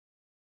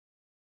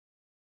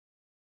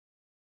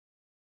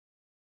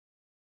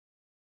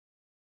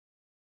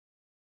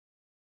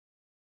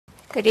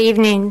Good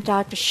evening,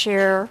 Dr.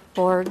 Scheer,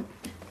 Board.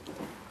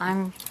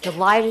 I'm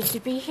delighted to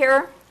be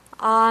here.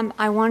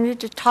 I wanted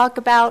to talk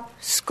about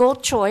school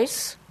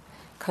choice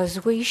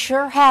because we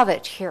sure have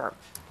it here.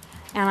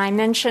 And I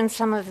mentioned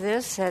some of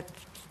this at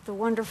the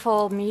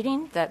wonderful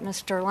meeting that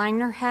Mr.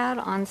 Langner had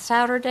on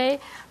Saturday,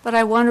 but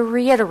I want to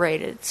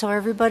reiterate it so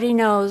everybody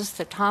knows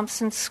the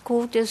Thompson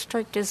School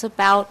District is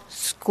about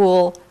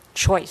school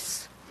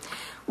choice.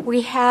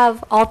 We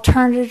have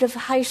alternative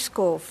high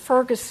school,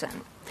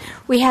 Ferguson.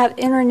 We have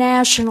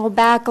international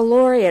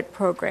baccalaureate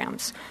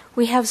programs.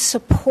 We have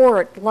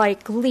support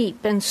like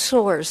LEAP and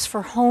SOARS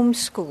for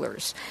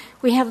homeschoolers.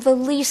 We have the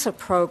LISA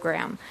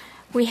program.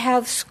 We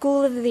have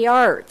School of the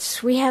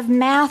Arts. We have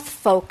math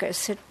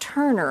focus at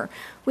Turner.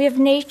 We have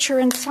nature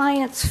and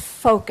science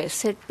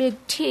focus at Big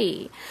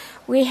T.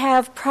 We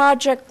have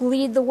Project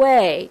Lead the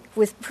Way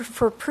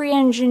for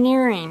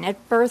pre-engineering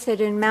at Berthoud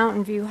and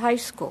Mountain View High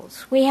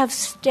Schools. We have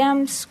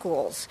STEM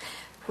schools,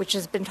 which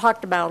has been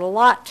talked about a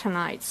lot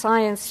tonight,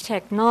 science,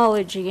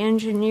 technology,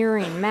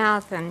 engineering,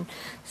 math, and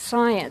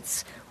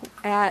science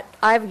at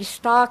Ivy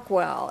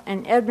Stockwell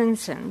and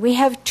Edmondson. We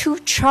have 2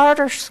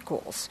 charter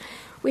schools.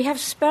 We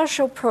have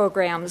special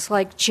programs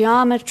like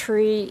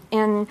geometry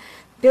in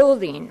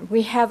building.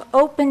 We have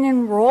open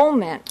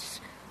enrollment.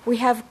 We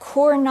have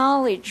core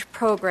knowledge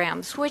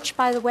programs, which,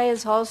 by the way,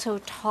 is also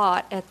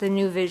taught at the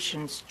New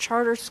Visions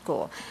Charter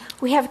School.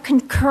 We have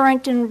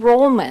concurrent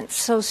enrollment,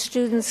 so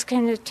students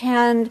can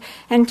attend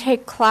and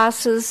take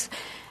classes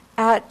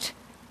at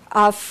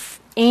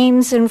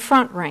Ames and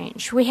Front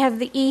Range. We have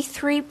the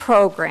E3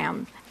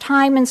 program,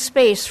 time and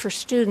space for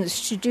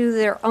students to do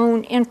their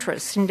own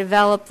interests and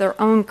develop their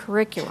own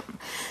curriculum.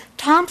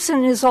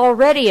 Thompson is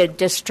already a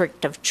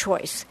district of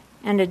choice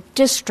and a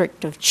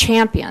district of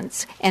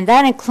champions, and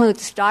that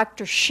includes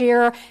Dr.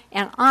 Scheer,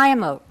 and I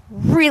am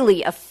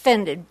really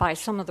offended by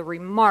some of the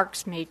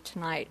remarks made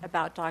tonight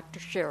about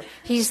Dr. Scheer.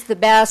 He's the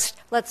best.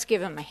 Let's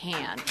give him a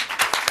hand.